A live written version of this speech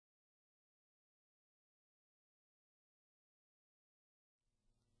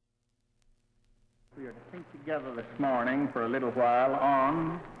We are to think together this morning for a little while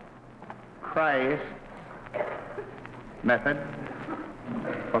on Christ's method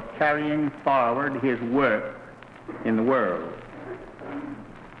for carrying forward his work in the world.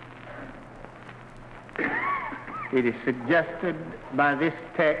 It is suggested by this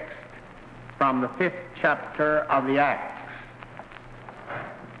text from the 5th chapter of the Acts.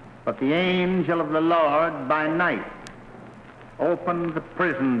 But the angel of the Lord by night opened the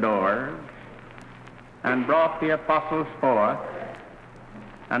prison doors and brought the apostles forth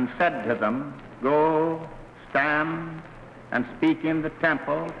and said to them, "Go, stand, and speak in the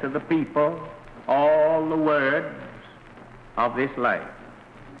temple to the people all the words of this life."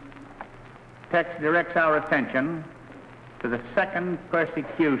 The text directs our attention to the second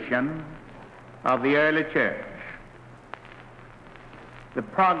persecution of the early church. The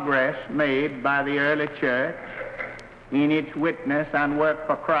progress made by the early church in its witness and work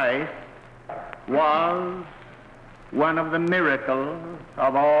for Christ was one of the miracles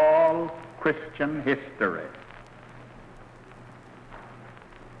of all Christian history.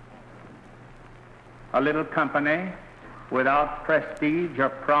 A little company without prestige or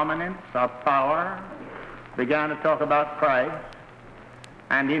prominence or power began to talk about Christ,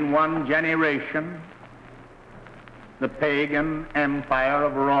 and in one generation the pagan empire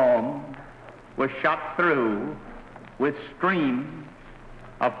of Rome was shot through with streams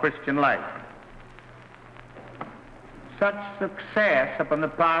of Christian life. Such success upon the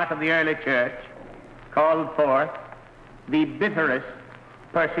part of the early church called forth the bitterest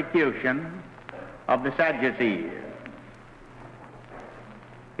persecution of the Sadducees.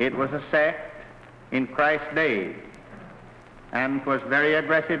 It was a sect in Christ's day and was very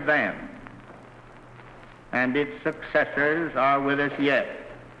aggressive then, and its successors are with us yet.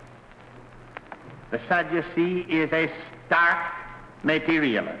 The Sadducee is a stark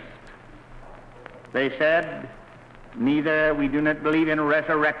materialist. They said, we do not believe in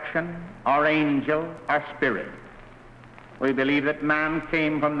resurrection or angel or spirit. We believe that man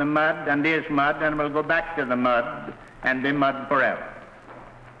came from the mud and is mud and will go back to the mud and be mud forever.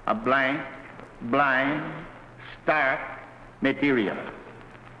 A blank, blind, stark materialist.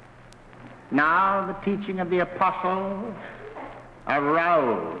 Now the teaching of the apostles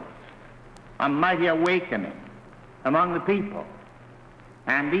aroused a mighty awakening among the people.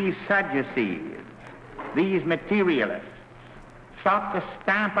 And these Sadducees, these materialists, sought to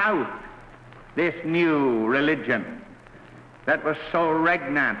stamp out this new religion that was so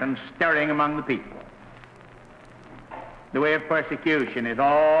regnant and stirring among the people. The way of persecution is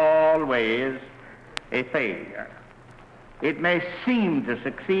always a failure. It may seem to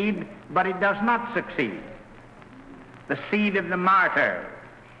succeed, but it does not succeed. The seed of the martyr,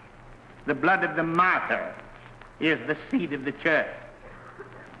 the blood of the martyr, is the seed of the church.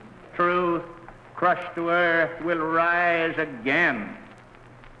 Truth, crushed to earth, will rise again.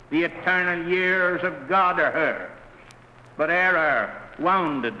 The eternal years of God are hers. But error,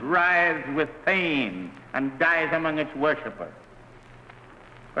 wounded, writhes with pain and dies among its worshippers.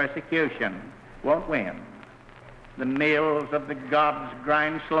 Persecution won't win. The mills of the gods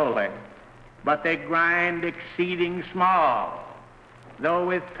grind slowly, but they grind exceeding small. Though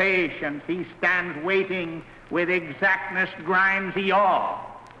with patience he stands waiting, with exactness grinds he all.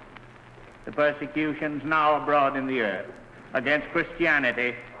 The persecutions now abroad in the earth against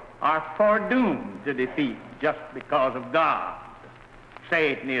Christianity are foredoomed to defeat just because of God.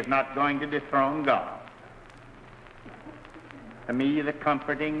 Satan is not going to dethrone God. To me, the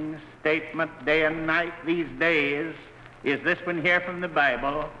comforting statement day and night these days is this one here from the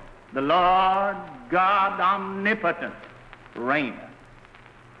Bible: the Lord God omnipotent reigneth.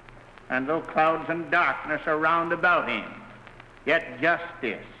 And though clouds and darkness are round about him, yet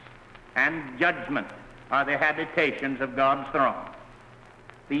justice and judgment are the habitations of God's throne.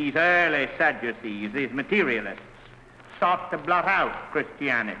 These early Sadducees, these materialists, sought to blot out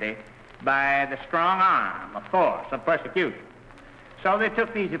Christianity by the strong arm of force, of persecution. So they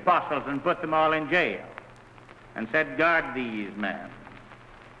took these apostles and put them all in jail and said, "Guard these men.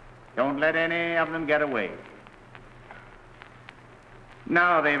 Don't let any of them get away."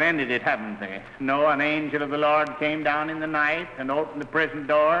 Now they've ended it, haven't they? No, an angel of the Lord came down in the night and opened the prison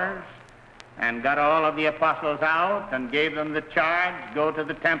doors and got all of the apostles out and gave them the charge, "Go to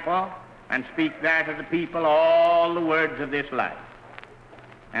the temple and speak there to the people all the words of this life."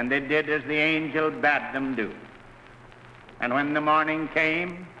 And they did as the angel bade them do. And when the morning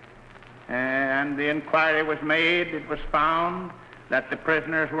came and the inquiry was made, it was found that the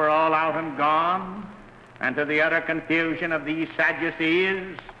prisoners were all out and gone. And to the utter confusion of these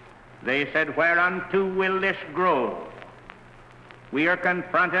Sadducees, they said, "Whereunto will this grow?" We are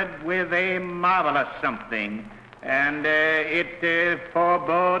confronted with a marvelous something, and it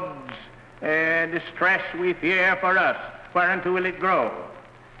forebodes distress we fear for us. Whereunto will it grow?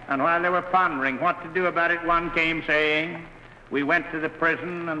 And while they were pondering what to do about it, one came saying, we went to the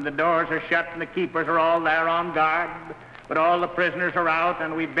prison, and the doors are shut, and the keepers are all there on guard, but all the prisoners are out,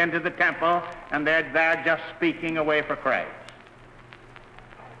 and we've been to the temple, and they're there just speaking away for Christ.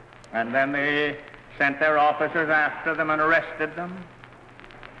 And then they sent their officers after them and arrested them,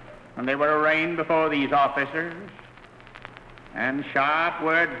 and they were arraigned before these officers, and sharp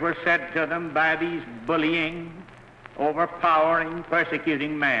words were said to them by these bullying, overpowering,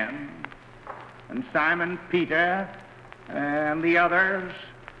 persecuting men. And Simon Peter and the others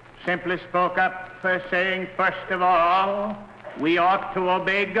simply spoke up for saying, first of all, we ought to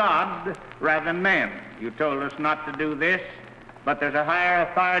obey God rather than men. You told us not to do this, but there's a higher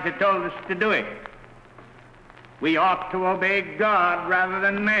authority told us to do it. We ought to obey God rather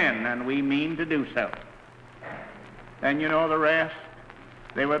than men, and we mean to do so. Then you know the rest.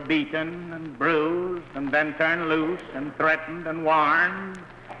 They were beaten and bruised and then turned loose and threatened and warned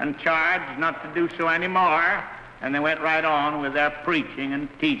and charged not to do so anymore, and they went right on with their preaching and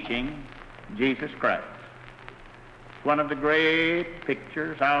teaching Jesus Christ. One of the great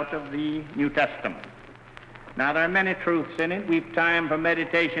pictures out of the New Testament. Now, there are many truths in it. We've time for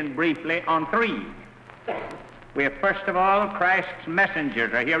meditation briefly on three. We have, first of all, Christ's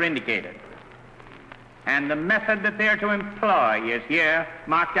messengers are here indicated. And the method that they are to employ is here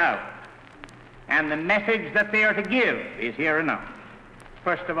marked out. And the message that they are to give is here announced.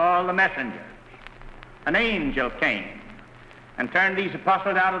 First of all, the messengers. An angel came and turned these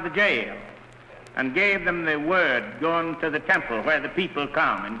apostles out of the jail and gave them the word, go into the temple where the people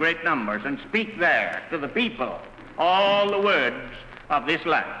come in great numbers and speak there to the people all the words of this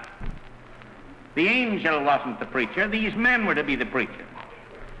life. The angel wasn't the preacher. These men were to be the preachers.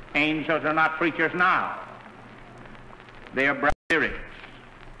 Angels are not preachers now. They are bright spirits,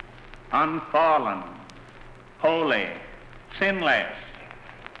 unfallen, holy, sinless.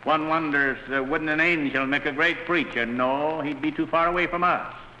 One wonders, wouldn't an angel make a great preacher? No, he'd be too far away from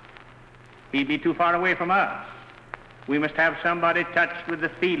us. He'd be too far away from us. We must have somebody touched with the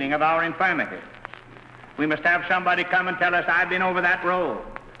feeling of our infirmities. We must have somebody come and tell us, I've been over that road.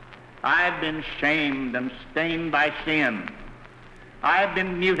 I've been shamed and stained by sin. I've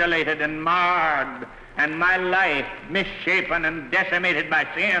been mutilated and marred, and my life misshapen and decimated by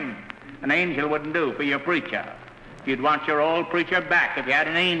sin. An angel wouldn't do for your preacher. If you'd want your old preacher back, if you had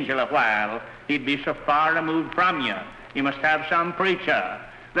an angel a while, he'd be so far removed from you. You must have some preacher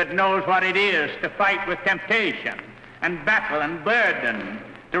that knows what it is to fight with temptation and battle and burden,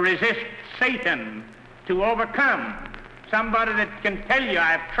 to resist Satan, to overcome. Somebody that can tell you,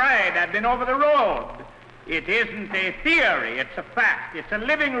 I've tried, I've been over the road. It isn't a theory, it's a fact, it's a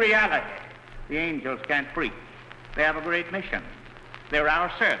living reality. The angels can't preach. They have a great mission. They're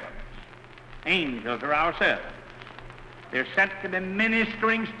our servants. Angels are our servants. They're sent to be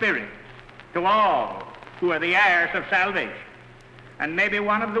ministering spirits to all who are the heirs of salvation. And maybe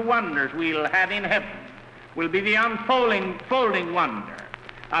one of the wonders we'll have in heaven will be the unfolding wonder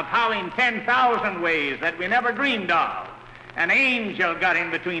of how in 10,000 ways that we never dreamed of, an angel got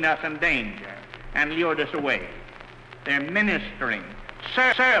in between us and danger and lured us away. They're ministering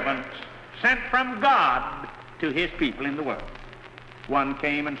servants sent from God to his people in the world. One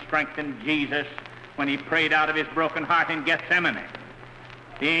came and strengthened Jesus when he prayed out of his broken heart in Gethsemane.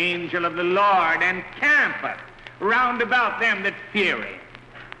 The angel of the Lord encampeth round about them that fear him.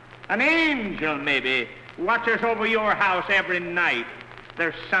 An angel maybe watches over your house every night.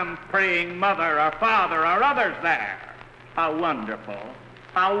 There's some praying mother or father or others there. How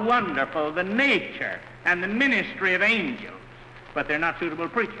wonderful the nature and the ministry of angels. But they're not suitable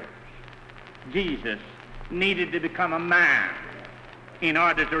preachers. Jesus needed to become a man in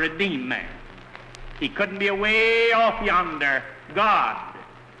order to redeem man. He couldn't be away off yonder, God.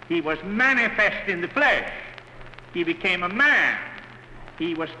 He was manifest in the flesh. He became a man.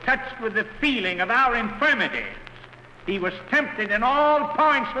 He was touched with the feeling of our infirmities. He was tempted in all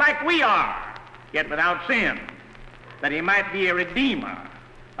points like we are, yet without sin, that he might be a redeemer,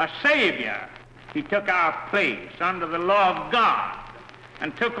 a savior. He took our place under the law of God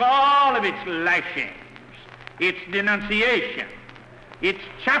and took all of its lashings, its denunciation, its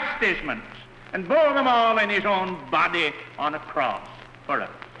chastisements, and bore them all in his own body on a cross for us.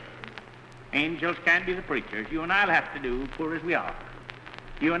 Angels can't be the preachers. You and I'll have to do, poor as we are.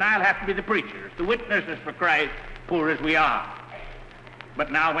 You and I'll have to be the preachers, the witnesses for Christ, poor as we are.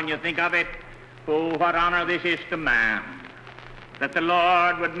 But now when you think of it, oh, what honor this is to man, that the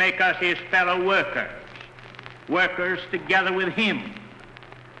Lord would make us his fellow workers workers together with him,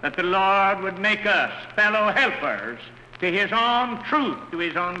 that the Lord would make us fellow helpers to his own truth, to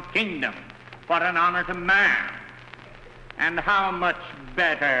his own kingdom. What an honor to man. And how much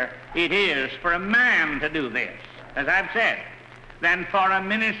better it is for a man to do this, as I've said, than for a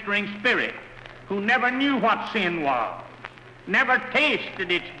ministering spirit who never knew what sin was, never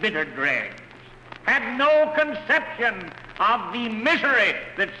tasted its bitter dregs, had no conception of the misery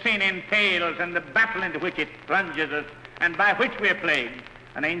that sin entails and the battle into which it plunges us and by which we are plagued.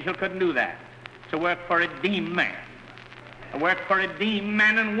 An angel couldn't do that. It's a work for redeemed men. A work for redeemed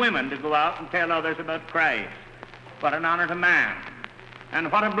men and women to go out and tell others about Christ. What an honor to man.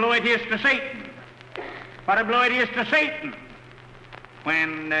 And what a blow it is to Satan. What a blow it is to Satan.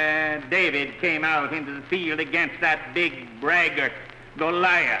 When David came out into the field against that big braggart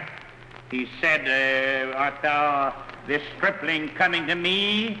Goliath, he said, art thou this stripling coming to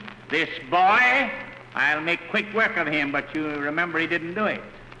me, this boy? I'll make quick work of him. But you remember, he didn't do it.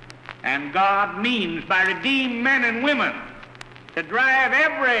 And God means by redeemed men and women to drive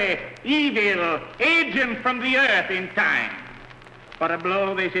every evil agent from the earth in time. What a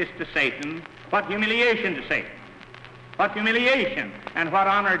blow this is to Satan. What humiliation to Satan. What humiliation and what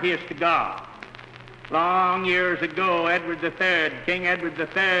honor it is to God. Long years ago, King Edward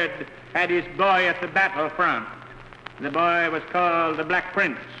III, had his boy at the battlefront. The boy was called the Black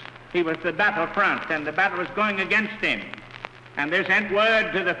Prince. He was the battlefront, and the battle was going against him. And they sent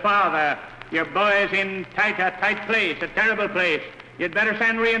word to the father, your boy's in a tight place, a terrible place. You'd better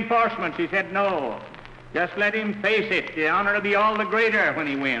send reinforcements. He said, no. Just let him face it. The honor will be all the greater when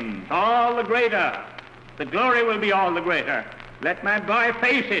he wins. All the greater. The glory will be all the greater. Let my boy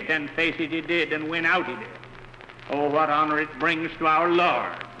face it. And face it he did, and win out he did. Oh, what honor it brings to our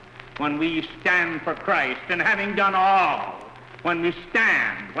Lord when we stand for Christ, and having done all, when we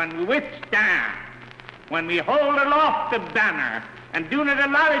stand, when we withstand, when we hold aloft the banner and do not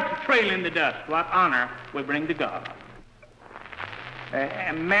allow it to trail in the dust, what honor we bring to God.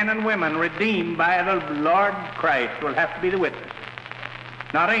 Men and women redeemed by the Lord Christ will have to be the witnesses.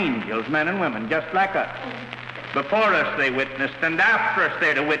 Not angels, men and women, just like us. Before us they witnessed, and after us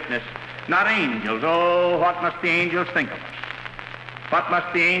they're to witness. Not angels. Oh, what must the angels think of us? What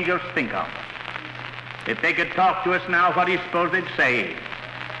must the angels think of us? If they could talk to us now, what do you suppose they'd say?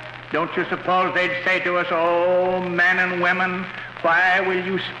 Don't you suppose they'd say to us, oh, men and women, why will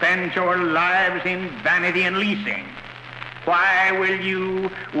you spend your lives in vanity and leasing? Why will you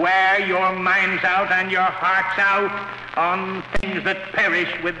wear your minds out and your hearts out on things that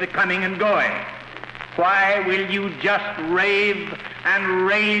perish with the coming and going? Why will you just rave and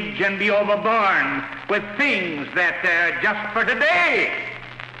rage and be overborne with things that are just for today?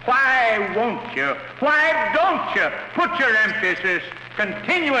 Why won't you? Why don't you put your emphasis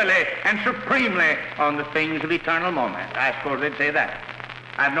continually and supremely on the things of eternal moment? I suppose they'd say that.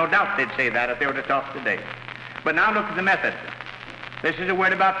 I've no doubt they'd say that if they were to talk today. But now look at the method. This is a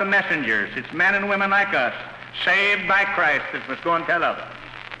word about the messengers. It's men and women like us, saved by Christ, that must go and tell others.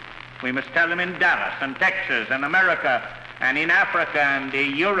 We must tell them in Dallas and Texas and America and in Africa and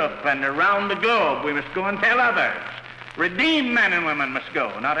Europe and around the globe. We must go and tell others. Redeemed men and women must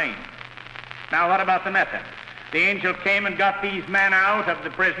go, not angels. Now what about the method? The angel came and got these men out of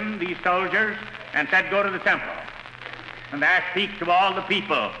the prison, these soldiers, and said, go to the temple. And I speak to all the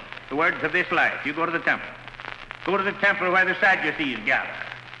people the words of this life. You go to the temple. Go to the temple where the Sadducees gather.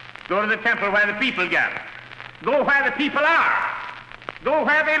 Go to the temple where the people gather. Go where the people are. Go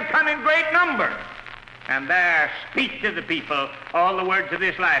where they'll come in great numbers. And there speak to the people all the words of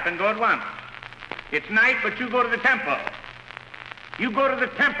this life, and go at once. It's night, but you go to the temple. You go to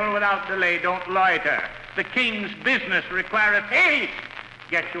the temple without delay. Don't loiter. The king's business requireth haste.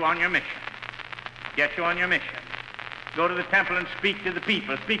 Get you on your mission. Get you on your mission. Go to the temple and speak to the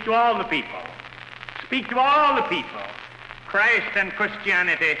people. Speak to all the people. Speak to all the people. Christ and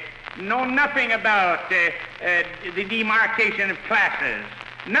Christianity know nothing about the demarcation of classes.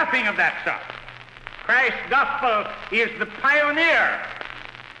 Nothing of that sort. Christ's gospel is the pioneer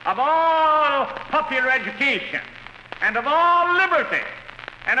of all popular education and of all liberty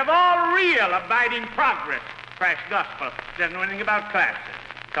and of all real abiding progress. Christ's gospel doesn't know anything about classes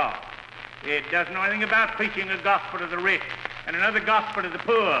at all. It doesn't know anything about preaching a gospel to the rich and another gospel to the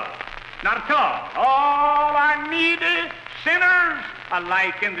poor. Not at all. All are needy sinners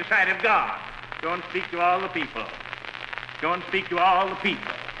alike in the sight of God. Go and speak to all the people. Go and speak to all the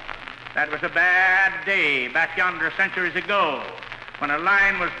people. That was a bad day back yonder centuries ago when a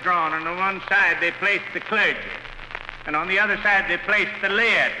line was drawn, and on one side they placed the clergy, and on the other side they placed the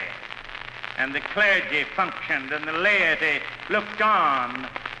laity. And the clergy functioned, and the laity looked on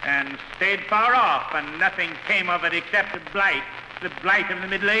and stayed far off, and nothing came of it except the blight of the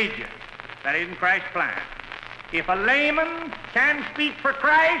Middle Ages. That isn't Christ's plan. If a layman can speak for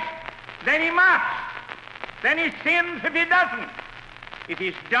Christ, then he must. Then he sins if he doesn't. If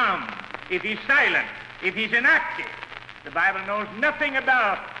he's dumb, if he's silent, if he's inactive. The Bible knows nothing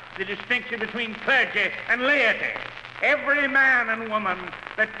about the distinction between clergy and laity. Every man and woman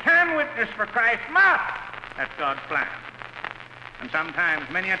that can witness for Christ must. That's God's plan. And sometimes,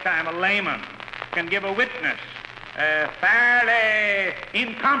 many a time, a layman can give a witness fairly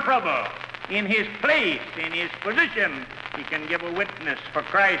incomparable in his place, in his position. He can give a witness for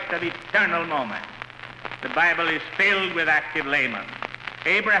Christ of eternal moment. The Bible is filled with active laymen.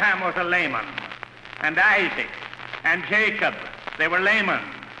 Abraham was a layman, and Isaac and Jacob, they were laymen.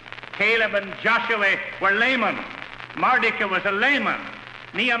 Caleb and Joshua were laymen. Mordecai was a layman.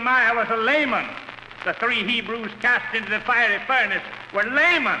 Nehemiah was a layman. The three Hebrews cast into the fiery furnace were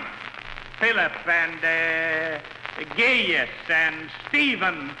laymen. Philip and Gaius and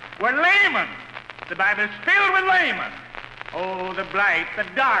Stephen were laymen. The Bible is filled with laymen. Oh, the blight, the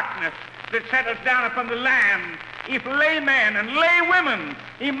darkness that settles down upon the land. If laymen and laywomen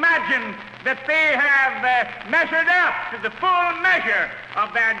imagine that they have measured up to the full measure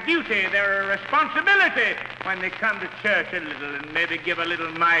of their duty, their responsibility, when they come to church a little and maybe give a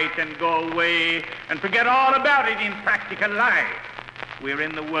little mite and go away and forget all about it in practical life, we're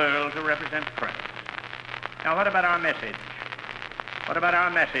in the world to represent Christ. Now, what about our message? What about our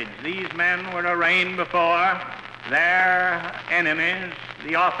message? These men were arraigned before their enemies,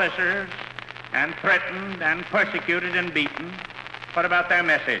 the officers, and threatened and persecuted and beaten. What about their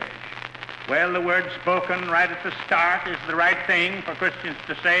message? Well, the word spoken right at the start is the right thing for Christians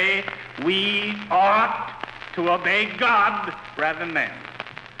to say. We ought to obey God rather than men.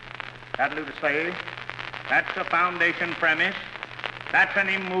 That'll do to say. That's a foundation premise. That's an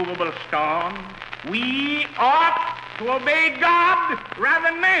immovable stone. We ought to obey God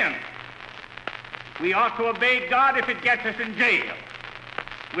rather than men. We ought to obey God if it gets us in jail.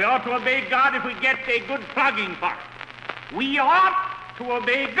 We ought to obey God if we get a good flogging for it. We ought to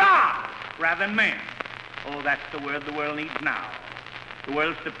obey God rather than men. Oh, that's the word the world needs now. The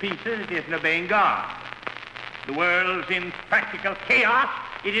world's to pieces, it isn't obeying God. The world's in practical chaos,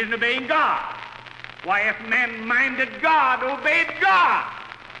 it isn't obeying God. Why, if men minded God, obeyed God,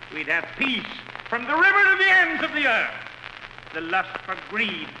 we'd have peace from the river to the ends of the earth. The lust for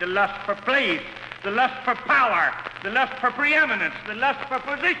greed, the lust for place, the lust for power, the lust for preeminence, the lust for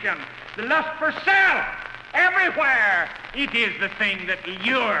position, the lust for self, everywhere it is the thing that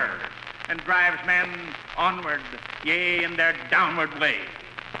lures and drives men onward, yea, in their downward way.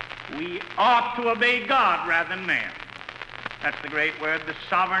 We ought to obey God rather than man. That's the great word, the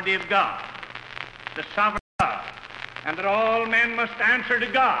sovereignty of God. The sovereignty of God. And that all men must answer to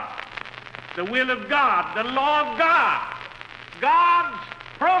God. The will of God, the law of God, God's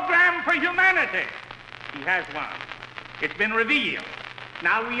program for humanity. He has one. It's been revealed.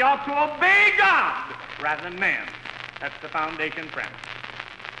 Now we ought to obey God rather than men. That's the foundation premise.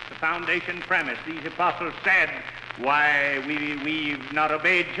 The foundation premise. These apostles said, why, we've not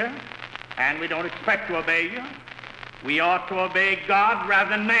obeyed you, and we don't expect to obey you. We ought to obey God rather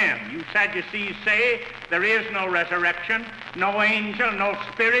than men. You Sadducees say there is no resurrection, no angel, no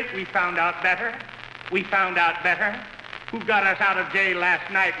spirit. We found out better. We found out better. Who got us out of jail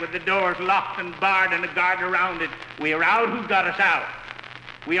last night with the doors locked and barred and a guard around it? We are out. Who got us out?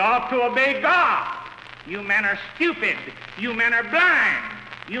 We ought to obey God. You men are stupid. You men are blind.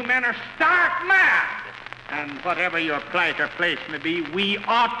 You men are stark mad. And whatever your plight or place may be, we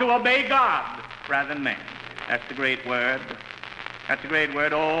ought to obey God rather than men. That's the great word. That's the great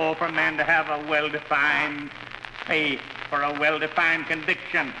word. Oh, for men to have a well-defined faith, for a well-defined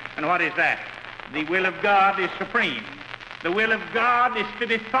conviction. And what is that? The will of God is supreme. The will of God is to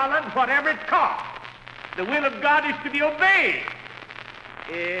be followed whatever it costs. The will of God is to be obeyed.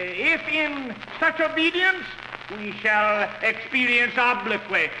 If in such obedience we shall experience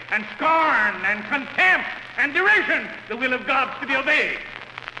obloquy and scorn and contempt and derision, the will of God is to be obeyed.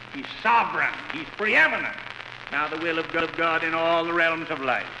 He's sovereign. He's preeminent. Now the will of God in all the realms of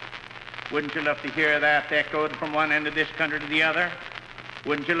life. Wouldn't you love to hear that echoed from one end of this country to the other?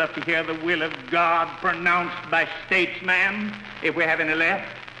 Wouldn't you love to hear the will of God pronounced by statesmen, if we have any left?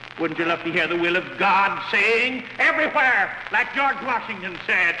 Wouldn't you love to hear the will of God saying everywhere, like George Washington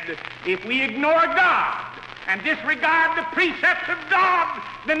said, if we ignore God and disregard the precepts of God,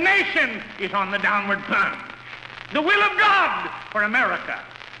 the nation is on the downward plunge. The will of God for America.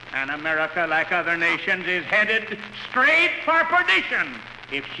 And America, like other nations, is headed straight for perdition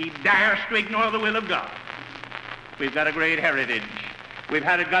if she dares to ignore the will of God. We've got a great heritage. We've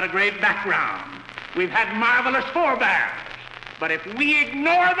got a great background. We've had marvelous forebears. But if we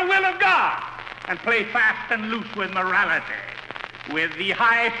ignore the will of God and play fast and loose with morality, with the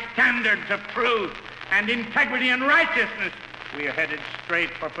high standards of truth and integrity and righteousness, we are headed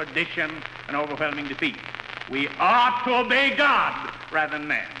straight for perdition and overwhelming defeat. We ought to obey God rather than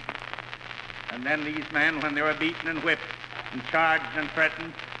men. And then these men, when they were beaten and whipped and charged and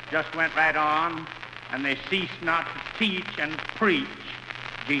threatened, just went right on, and they ceased not to teach and preach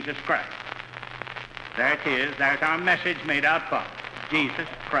Jesus Christ. There it is. There's our message made out for Jesus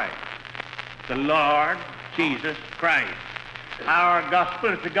Christ. The Lord Jesus Christ. Our gospel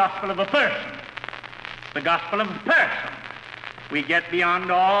is the gospel of a person. The gospel of a person. We get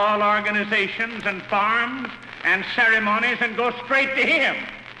beyond all organizations and forms and ceremonies and go straight to him.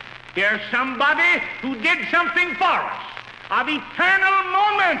 Here's somebody who did something for us of eternal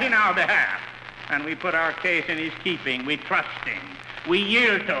moment in our behalf. And we put our case in his keeping. We trust him. We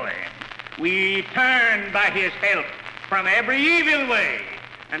yield to him. We turn by his help from every evil way.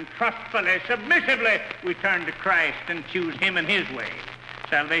 And trustfully, submissively, we turn to Christ and choose him and his way.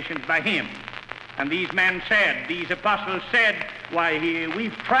 Salvation's by him. And these men said, these apostles said, why,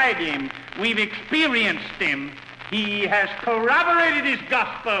 we've tried him. We've experienced him. He has corroborated his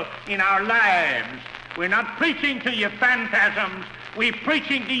gospel in our lives. We're not preaching to you phantasms. We're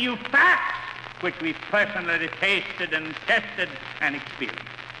preaching to you facts, which we've personally tasted and tested and experienced.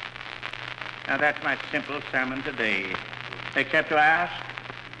 Now, that's my simple sermon today, except to ask,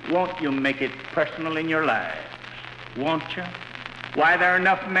 won't you make it personal in your lives? Won't you? Why, there are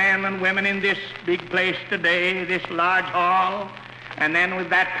enough men and women in this big place today, this large hall, and then with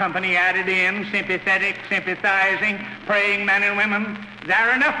that company added in, sympathetic, sympathizing, praying men and women, there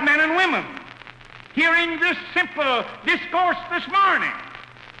are enough men and women hearing this simple discourse this morning,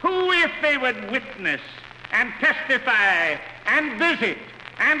 who, if they would witness and testify and visit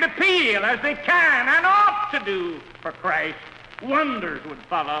and appeal as they can and ought to do for Christ, wonders would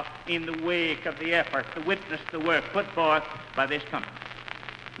follow in the wake of the effort, the witness, the work put forth by this company.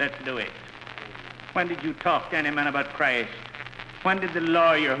 Let's do it. When did you talk to any man about Christ? When did the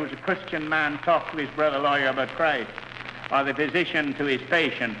lawyer, who's a Christian man, talk to his brother lawyer about Christ? Or the physician to his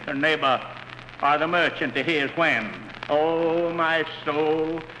patient or neighbor? Or the merchant to his when? Oh, my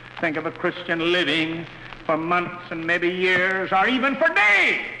soul, think of a Christian living for months and maybe years or even for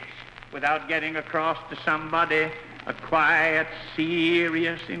days without getting across to somebody a quiet,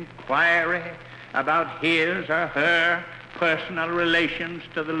 serious inquiry about his or her personal relations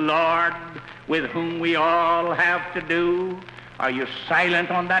to the Lord with whom we all have to do. Are you silent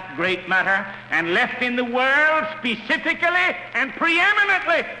on that great matter and left in the world specifically and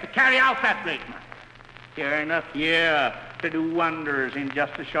preeminently to carry out that great matter? You're enough here to do wonders in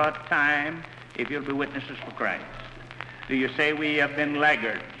just a short time if you'll be witnesses for Christ. Do you say we have been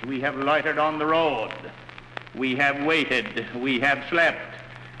laggards? We have loitered on the road. We have waited. We have slept.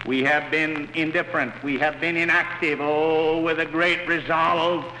 We have been indifferent. We have been inactive. Oh, with a great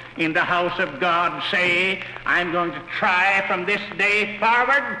resolve in the house of God, say, I'm going to try from this day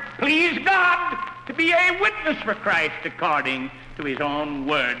forward, please God, to be a witness for Christ according to his own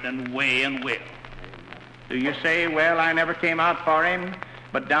word and way and will. Do you say, well, I never came out for him,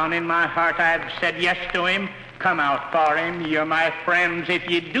 but down in my heart I've said yes to him. Come out for him. You're my friends if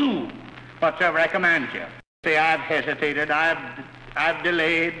you do whatsoever I command you. Say, I've hesitated, I've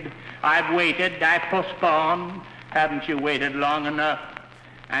delayed, I've waited, I've postponed. Haven't you waited long enough?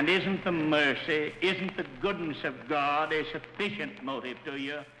 And isn't the mercy, isn't the goodness of God a sufficient motive to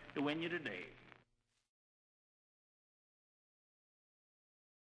you to win you today?